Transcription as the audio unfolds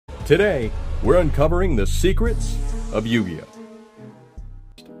Today, we're uncovering the secrets of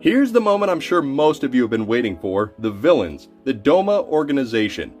Yu-Gi-Oh! Here's the moment I'm sure most of you have been waiting for, the villains, the Doma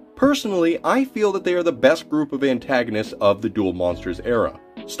organization. Personally, I feel that they are the best group of antagonists of the Duel Monsters era.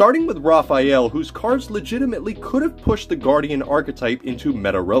 Starting with Raphael, whose cards legitimately could have pushed the Guardian archetype into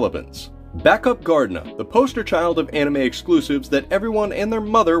meta-relevance. Backup Gardna, the poster child of anime exclusives that everyone and their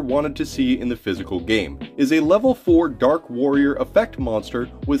mother wanted to see in the physical game, is a level 4 Dark Warrior effect monster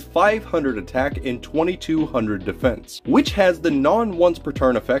with 500 attack and 2200 defense, which has the non-once per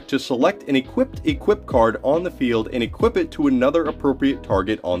turn effect to select an equip card on the field and equip it to another appropriate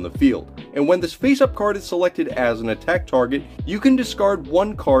target on the field. And when this face-up card is selected as an attack target, you can discard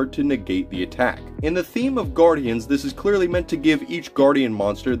one card to negate the attack. In the theme of Guardians, this is clearly meant to give each Guardian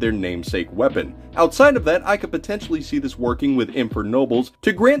monster their namesake weapon. Outside of that, I could potentially see this working with Infernobles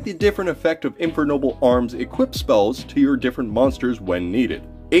to grant the different effect of Infernoble Arms equip spells to your different monsters when needed.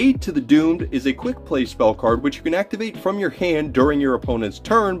 Aid to the Doomed is a quick play spell card which you can activate from your hand during your opponent's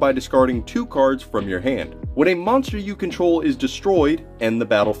turn by discarding 2 cards from your hand. When a monster you control is destroyed, end the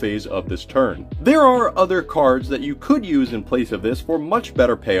battle phase of this turn. There are other cards that you could use in place of this for much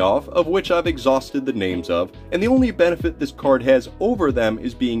better payoff, of which I've exhausted the names of, and the only benefit this card has over them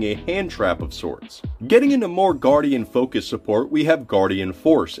is being a hand trap of sorts. Getting into more Guardian focused support, we have Guardian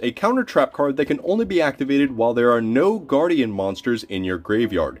Force, a counter trap card that can only be activated while there are no Guardian monsters in your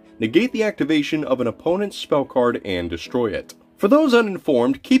graveyard. Negate the activation of an opponent's spell card and destroy it. For those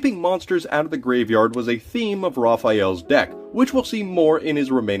uninformed, keeping monsters out of the graveyard was a theme of Raphael's deck, which we'll see more in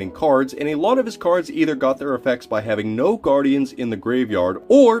his remaining cards, and a lot of his cards either got their effects by having no guardians in the graveyard,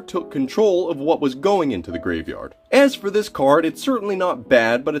 or took control of what was going into the graveyard. As for this card, it's certainly not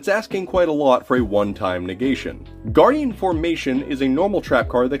bad, but it's asking quite a lot for a one-time negation. Guardian Formation is a normal trap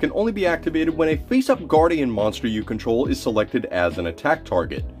card that can only be activated when a face-up guardian monster you control is selected as an attack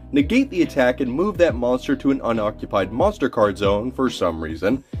target. Negate the attack and move that monster to an unoccupied monster card zone for some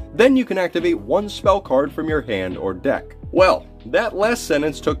reason, then you can activate one spell card from your hand or deck. Well, that last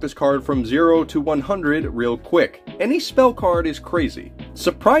sentence took this card from 0 to 100 real quick. Any spell card is crazy.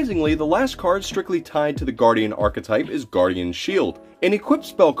 Surprisingly, the last card strictly tied to the Guardian archetype is Guardian Shield, an equipped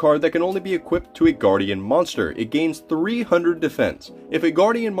spell card that can only be equipped to a Guardian monster. It gains 300 defense. If a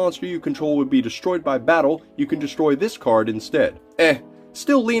Guardian monster you control would be destroyed by battle, you can destroy this card instead.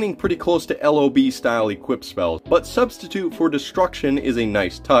 Still leaning pretty close to LOB style equip spells, but Substitute for Destruction is a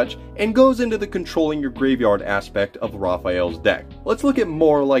nice touch, and goes into the controlling your graveyard aspect of Raphael's deck. Let's look at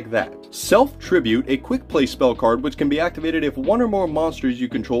more like that. Self-Tribute, a quick play spell card which can be activated if one or more monsters you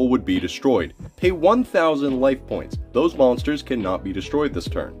control would be destroyed. Pay 1000 life points. Those monsters cannot be destroyed this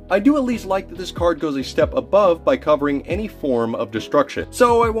turn. I do at least like that this card goes a step above by covering any form of destruction,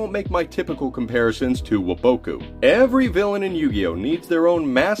 so I won't make my typical comparisons to Waboku. Every villain in Yu-Gi-Oh! Needs their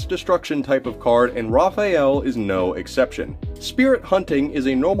own mass destruction type of card, and Raphael is no exception. Spirit Hunting is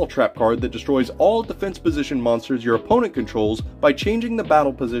a normal trap card that destroys all defense position monsters your opponent controls by changing the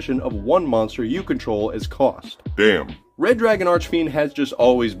battle position of one monster you control as cost. Damn. Red Dragon Archfiend has just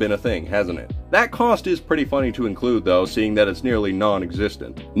always been a thing, hasn't it? That cost is pretty funny to include though, seeing that it's nearly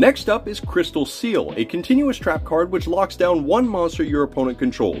non-existent. Next up is Crystal Seal, a continuous trap card which locks down one monster your opponent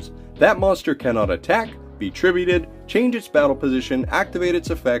controls. That monster cannot attack, be tributed, change its battle position, activate its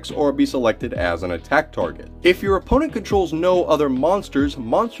effects, or be selected as an attack target. If your opponent controls no other monsters,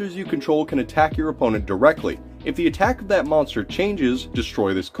 monsters you control can attack your opponent directly. If the attack of that monster changes,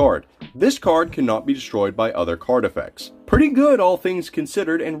 destroy this card. This card cannot be destroyed by other card effects. Pretty good all things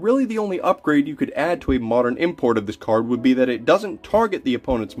considered, and really the only upgrade you could add to a modern import of this card would be that it doesn't target the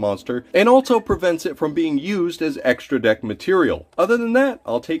opponent's monster, and also prevents it from being used as extra deck material. Other than that,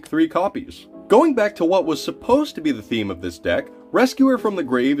 I'll take 3 copies. Going back to what was supposed to be the theme of this deck, Rescuer from the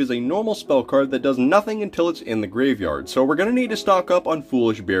Grave is a normal spell card that does nothing until it's in the graveyard, so we're gonna need to stock up on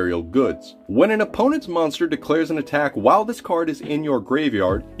Foolish Burial Goods. When an opponent's monster declares an attack while this card is in your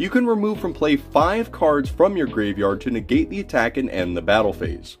graveyard, you can remove from play 5 cards from your graveyard to negate the attack and end the battle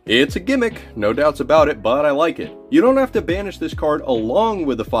phase. It's a gimmick, no doubts about it, but I like it. You don't have to banish this card along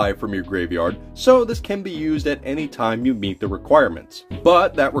with the 5 from your graveyard, so this can be used at any time you meet the requirements.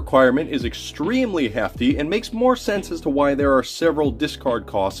 But that requirement is extremely hefty and makes more sense as to why there are several discard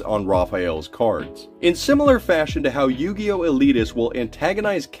costs on Raphael's cards. In similar fashion to how Yu-Gi-Oh! Elitists will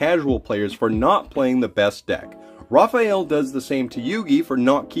antagonize casual players for not playing the best deck, Raphael does the same to Yugi for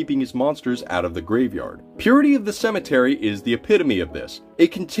not keeping his monsters out of the graveyard. Purity of the Cemetery is the epitome of this. A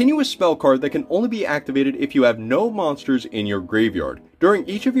continuous spell card that can only be activated if you have no monsters in your graveyard. During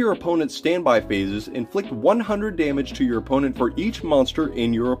each of your opponent's standby phases, inflict 100 damage to your opponent for each monster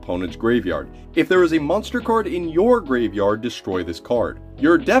in your opponent's graveyard. If there is a monster card in your graveyard, destroy this card.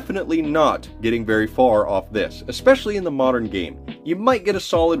 You're definitely not getting very far off this, especially in the modern game. You might get a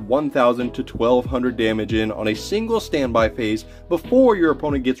solid 1000 to 1200 damage in on a single standby phase before your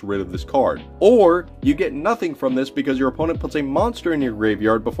opponent gets rid of this card. Or, you get nothing from this because your opponent puts a monster in your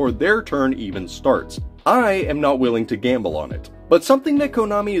graveyard before their turn even starts. I am not willing to gamble on it. But something that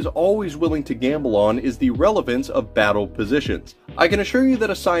Konami is always willing to gamble on is the relevance of battle positions. I can assure you that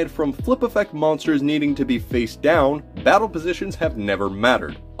aside from flip effect monsters needing to be face down, battle positions have never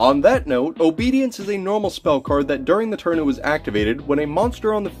mattered. On that note, Obedience is a normal spell card that during the turn it was activated, when a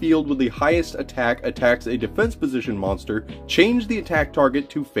monster on the field with the highest attack attacks a defense position monster, change the attack target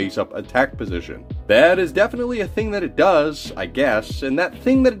to face up attack position. That is definitely a thing that it does, I guess, and that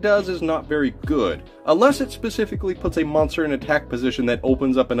thing that it does is not very good, unless it specifically puts a monster in attack position that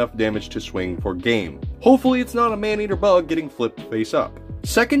opens up enough damage to swing for game. Hopefully it's not a man-eater bug getting flipped face up.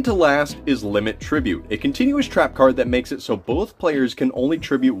 Second to last is Limit Tribute, a continuous trap card that makes it so both players can only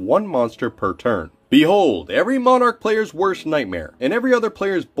tribute one monster per turn. Behold, every Monarch player's worst nightmare, and every other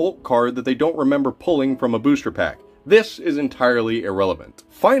player's bulk card that they don't remember pulling from a booster pack. This is entirely irrelevant.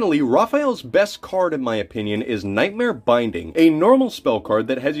 Finally, Raphael's best card in my opinion is Nightmare Binding, a normal spell card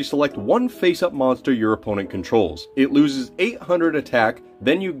that has you select one face-up monster your opponent controls. It loses 800 attack,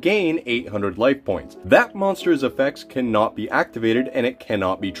 then you gain 800 life points. That monster's effects cannot be activated and it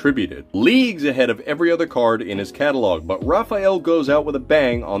cannot be tributed. Leagues ahead of every other card in his catalog, but Raphael goes out with a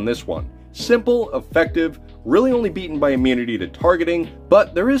bang on this one. Simple, effective, really only beaten by immunity to targeting,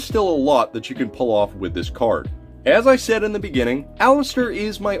 but there is still a lot that you can pull off with this card. As I said in the beginning, Alistair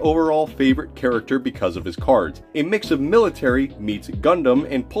is my overall favorite character because of his cards. A mix of military meets Gundam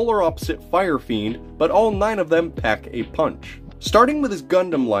and polar opposite Fire Fiend, but all 9 of them pack a punch. Starting with his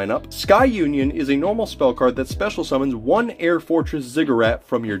Gundam lineup, Sky Union is a normal spell card that special summons one Air Fortress Ziggurat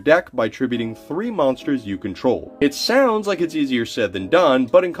from your deck by tributing 3 monsters you control. It sounds like it's easier said than done,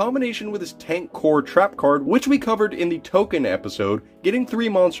 but in combination with his Tank Core trap card, which we covered in the token episode, getting 3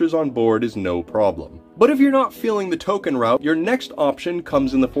 monsters on board is no problem. But if you're not feeling the token route, your next option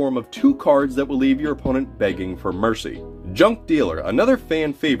comes in the form of 2 cards that will leave your opponent begging for mercy. Junk Dealer, another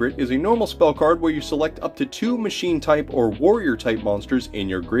fan favorite, is a normal spell card where you select up to 2 machine type or warrior type monsters in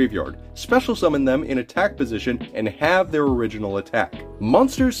your graveyard, special summon them in attack position, and have their original attack.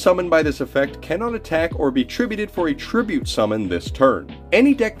 Monsters summoned by this effect cannot attack or be tributed for a tribute summon this turn.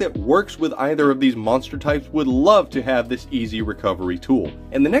 Any deck that works with either of these monster types would love to have this easy recovery tool,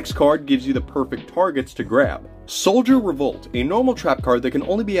 and the next card gives you the perfect targets to grab. Soldier Revolt, a normal trap card that can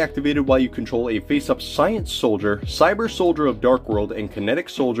only be activated while you control a face-up Science Soldier, Cyber Soldier of Dark World, and Kinetic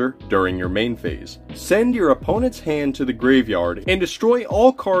Soldier during your main phase. Send your opponent's hand to the graveyard and destroy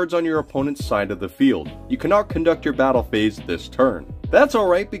all cards on your opponent's side of the field. You cannot conduct your battle phase this turn. That's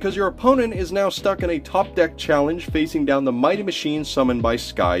alright because your opponent is now stuck in a top deck challenge facing down the Mighty Machine summoned by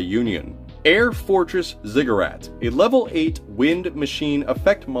Sky Union. Air Fortress Ziggurat, a level 8 wind machine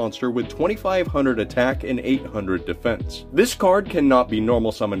effect monster with 2500 attack and 800 defense. This card cannot be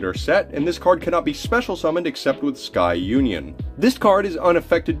normal summoned or set, and this card cannot be special summoned except with Sky Union. This card is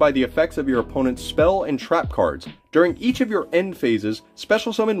unaffected by the effects of your opponent's spell and trap cards. During each of your end phases,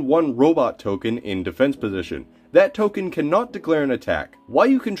 special summon 1 robot token in defense position. That token cannot declare an attack. While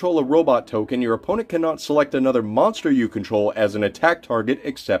you control a robot token, your opponent cannot select another monster you control as an attack target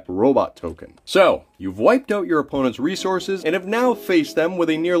except robot token. So, you've wiped out your opponent's resources and have now faced them with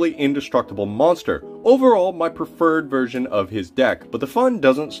a nearly indestructible monster. Overall, my preferred version of his deck, but the fun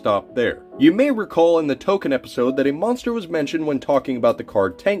doesn't stop there. You may recall in the token episode that a monster was mentioned when talking about the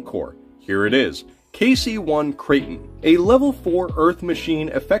card Tank Core. Here it is. KC-1 Kraton, a level 4 Earth Machine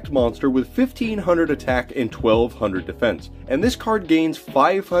effect monster with 1500 attack and 1200 defense, and this card gains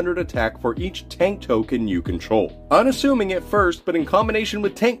 500 attack for each tank token you control. Unassuming at first, but in combination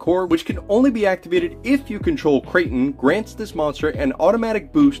with Tank Core, which can only be activated if you control Kraton, grants this monster an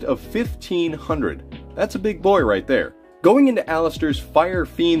automatic boost of 1500. That's a big boy right there. Going into Alistair's Fire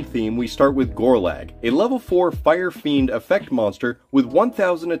Fiend theme, we start with Gorlag, a level 4 Fire Fiend effect monster with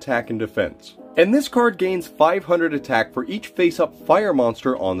 1000 attack and defense. And this card gains 500 attack for each face-up fire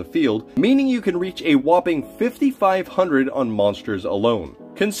monster on the field, meaning you can reach a whopping 5500 on monsters alone.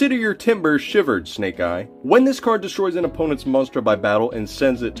 Consider your timber shivered, Snake Eye. When this card destroys an opponent's monster by battle and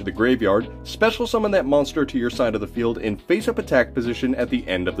sends it to the graveyard, special summon that monster to your side of the field in face-up attack position at the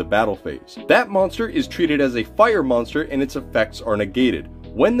end of the battle phase. That monster is treated as a fire monster and its effects are negated.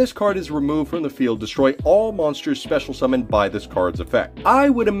 When this card is removed from the field, destroy all monsters special summoned by this card's effect. I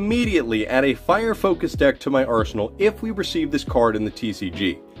would immediately add a fire-focused deck to my arsenal if we receive this card in the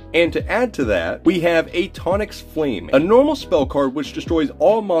TCG. And to add to that, we have a Tonyx Flame, a normal spell card which destroys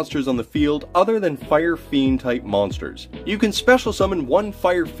all monsters on the field other than Fire Fiend type monsters. You can special summon one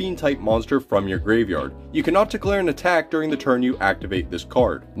Fire Fiend type monster from your graveyard. You cannot declare an attack during the turn you activate this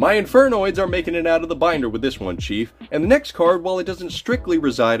card. My Infernoids are making it out of the binder with this one, Chief, and the next card, while it doesn't strictly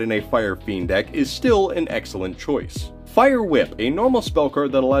reside in a Fire Fiend deck, is still an excellent choice. Fire Whip, a normal spell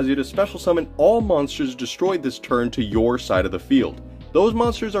card that allows you to special summon all monsters destroyed this turn to your side of the field. Those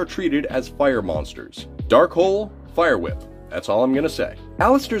monsters are treated as fire monsters. Dark Hole, Fire Whip. That's all I'm gonna say.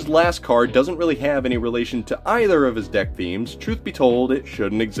 Alistair's last card doesn't really have any relation to either of his deck themes. Truth be told, it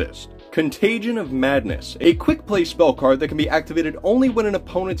shouldn't exist. Contagion of Madness, a quick play spell card that can be activated only when an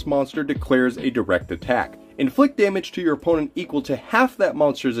opponent's monster declares a direct attack. Inflict damage to your opponent equal to half that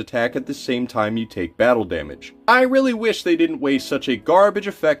monster's attack at the same time you take battle damage. I really wish they didn't waste such a garbage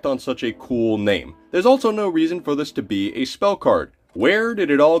effect on such a cool name. There's also no reason for this to be a spell card. Where did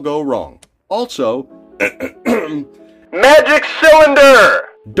it all go wrong? Also, Magic Cylinder!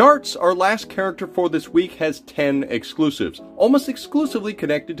 Darts, our last character for this week, has 10 exclusives, almost exclusively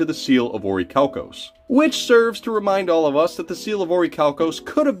connected to the Seal of Orichalcos, which serves to remind all of us that the Seal of Orichalcos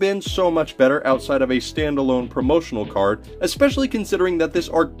could have been so much better outside of a standalone promotional card, especially considering that this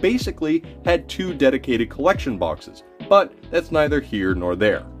arc basically had 2 dedicated collection boxes, but that's neither here nor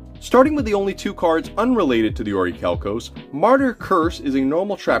there. Starting with the only 2 cards unrelated to the Orichalcos, Martyr Curse is a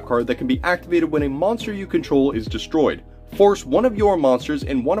normal trap card that can be activated when a monster you control is destroyed. Force one of your monsters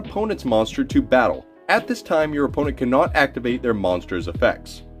and one opponent's monster to battle. At this time, your opponent cannot activate their monster's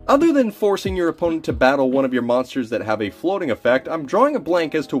effects. Other than forcing your opponent to battle one of your monsters that have a floating effect, I'm drawing a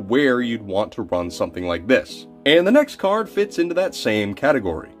blank as to where you'd want to run something like this. And the next card fits into that same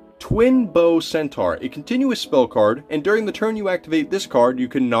category. Twin Bow Centaur, a continuous spell card, and during the turn you activate this card, you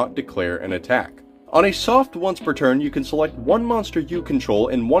cannot declare an attack. On a soft once per turn, you can select one monster you control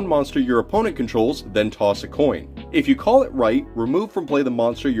and one monster your opponent controls, then toss a coin. If you call it right, remove from play the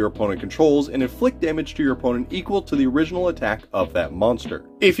monster your opponent controls and inflict damage to your opponent equal to the original attack of that monster.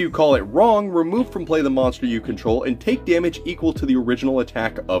 If you call it wrong, remove from play the monster you control and take damage equal to the original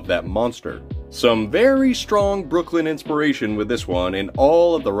attack of that monster. Some very strong Brooklyn inspiration with this one in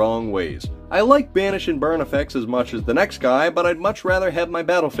all of the wrong ways. I like banish and burn effects as much as the next guy, but I'd much rather have my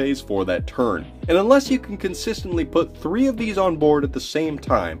battle phase for that turn. And unless you can consistently put 3 of these on board at the same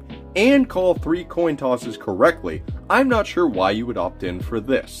time, and call 3 coin tosses correctly, I'm not sure why you would opt in for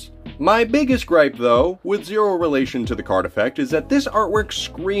this. My biggest gripe though, with zero relation to the card effect, is that this artwork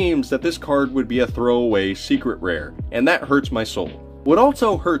screams that this card would be a throwaway secret rare, and that hurts my soul. What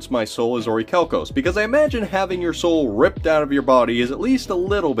also hurts my soul is Orichalcos, because I imagine having your soul ripped out of your body is at least a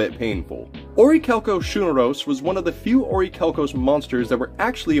little bit painful. Orichalcos Shuneros was one of the few Orichalcos monsters that were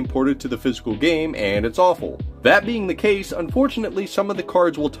actually imported to the physical game, and it's awful. That being the case, unfortunately some of the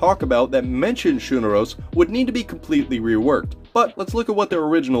cards we'll talk about that mention Shuneros would need to be completely reworked, but let's look at what their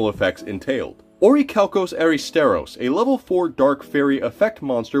original effects entailed. Orichalcos Aristeros, a level 4 Dark Fairy effect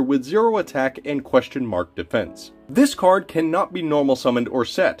monster with 0 attack and question mark defense. This card cannot be normal summoned or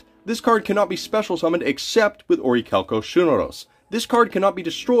set. This card cannot be special summoned except with Orichalcos Shuneros. This card cannot be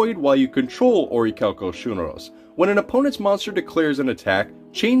destroyed while you control Orichalcos Shuneros. When an opponent's monster declares an attack,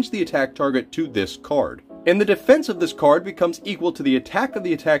 change the attack target to this card. And the defense of this card becomes equal to the attack of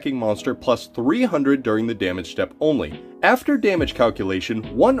the attacking monster plus 300 during the damage step only. After damage calculation,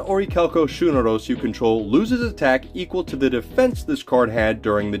 one Orichalcos Shuneros you control loses attack equal to the defense this card had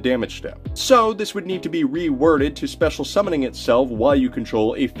during the damage step. So this would need to be reworded to special summoning itself while you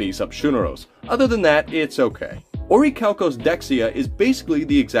control a face-up Shuneros. Other than that, it's okay. Orichalcos Dexia is basically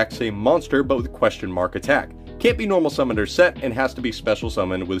the exact same monster but with question mark attack. Can't be normal summoned or set and has to be special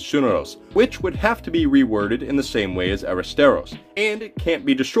summoned with Shuneros, which would have to be reworded in the same way as Aristeros, and it can't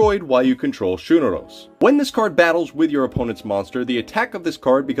be destroyed while you control Shuneros. When this card battles with your opponent's monster, the attack of this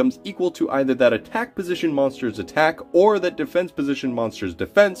card becomes equal to either that attack position monster's attack or that defense position monster's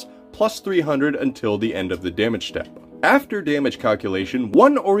defense plus 300 until the end of the damage step. After damage calculation,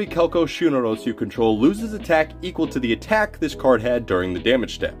 one Orichalcos Shuneros you control loses attack equal to the attack this card had during the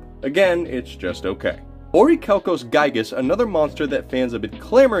damage step. Again, it's just okay. Orichalcos Gigas, another monster that fans have been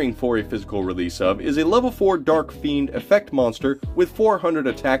clamoring for a physical release of, is a level 4 Dark Fiend effect monster with 400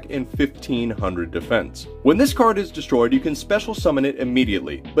 attack and 1500 defense. When this card is destroyed, you can special summon it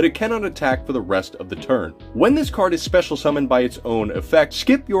immediately, but it cannot attack for the rest of the turn. When this card is special summoned by its own effect,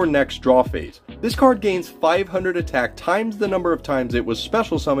 skip your next draw phase. This card gains 500 attack times the number of times it was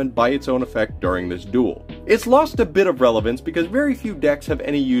special summoned by its own effect during this duel. It's lost a bit of relevance because very few decks have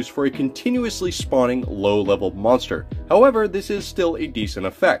any use for a continuously spawning low-level monster. However, this is still a decent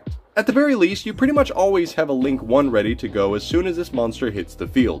effect. At the very least, you pretty much always have a Link 1 ready to go as soon as this monster hits the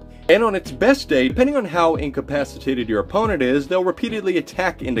field. And on its best day, depending on how incapacitated your opponent is, they'll repeatedly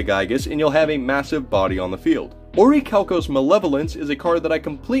attack into Gigas and you'll have a massive body on the field. Orichalcos Malevolence is a card that I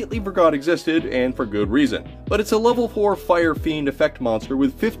completely forgot existed, and for good reason. But it's a level 4 Fire Fiend effect monster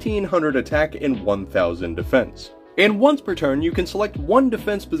with 1500 attack and 1000 defense. And once per turn, you can select one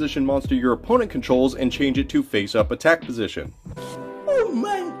defense position monster your opponent controls and change it to face-up attack position. Oh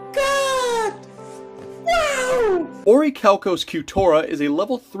my god! Wow! Orichalcos Cutora is a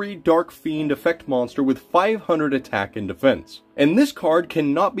level 3 Dark Fiend effect monster with 500 attack and defense. And this card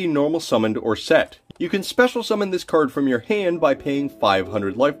cannot be normal summoned or set. You can special summon this card from your hand by paying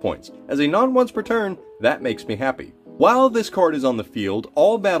 500 life points. As a non-once per turn, that makes me happy. While this card is on the field,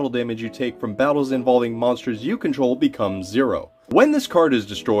 all battle damage you take from battles involving monsters you control becomes 0. When this card is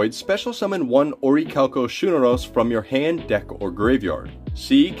destroyed, special summon one Orichalcos Shuneros from your hand, deck, or graveyard.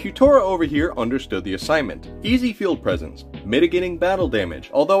 See, Cutora over here understood the assignment. Easy field presence, mitigating battle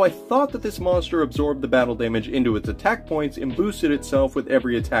damage, although I thought that this monster absorbed the battle damage into its attack points and boosted itself with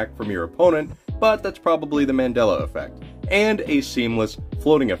every attack from your opponent, but that's probably the Mandela effect. And a seamless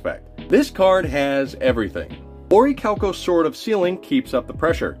floating effect. This card has everything. Orichalcos Sword of Sealing keeps up the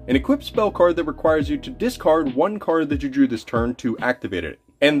pressure, an equipped spell card that requires you to discard one card that you drew this turn to activate it,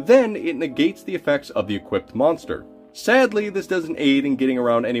 and then it negates the effects of the equipped monster. Sadly, this doesn't aid in getting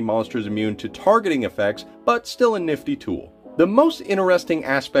around any monsters immune to targeting effects, but still a nifty tool. The most interesting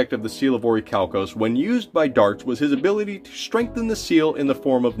aspect of the Seal of Orichalcos when used by darts was his ability to strengthen the seal in the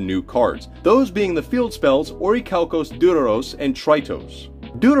form of new cards, those being the field spells Orichalcos Dudaros and Tritos.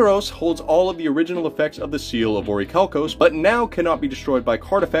 Dudaros holds all of the original effects of the Seal of Orichalcos, but now cannot be destroyed by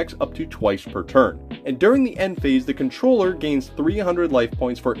card effects up to twice per turn. And during the end phase, the controller gains 300 life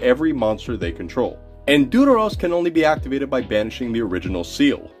points for every monster they control. And Dudaros can only be activated by banishing the original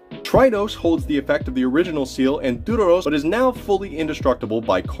seal. Tritos holds the effect of the original seal and Dudaros, but is now fully indestructible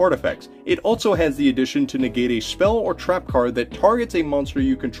by card effects. It also has the addition to negate a spell or trap card that targets a monster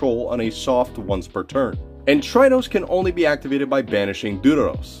you control on a soft once per turn. And Tritos can only be activated by banishing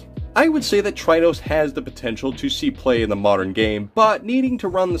Dudaros. I would say that Tritos has the potential to see play in the modern game, but needing to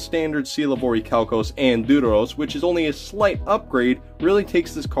run the standard Seal of Orichalcos and Dudaros, which is only a slight upgrade, really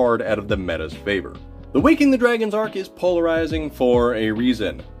takes this card out of the meta's favor. The Waking the Dragons arc is polarizing for a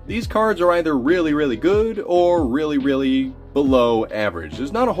reason. These cards are either really good or really below average.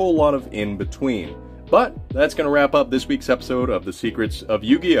 There's not a whole lot of in between. But that's going to wrap up this week's episode of The Secrets of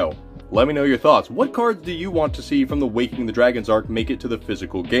Yu-Gi-Oh! Let me know your thoughts. What cards do you want to see from the Waking the Dragons arc make it to the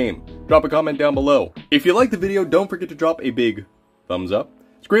physical game? Drop a comment down below. If you liked the video, don't forget to drop a big thumbs up.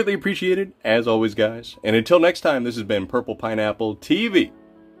 It's greatly appreciated, as always, guys. And until next time, this has been Purple Pineapple TV,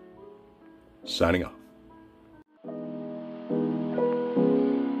 signing off.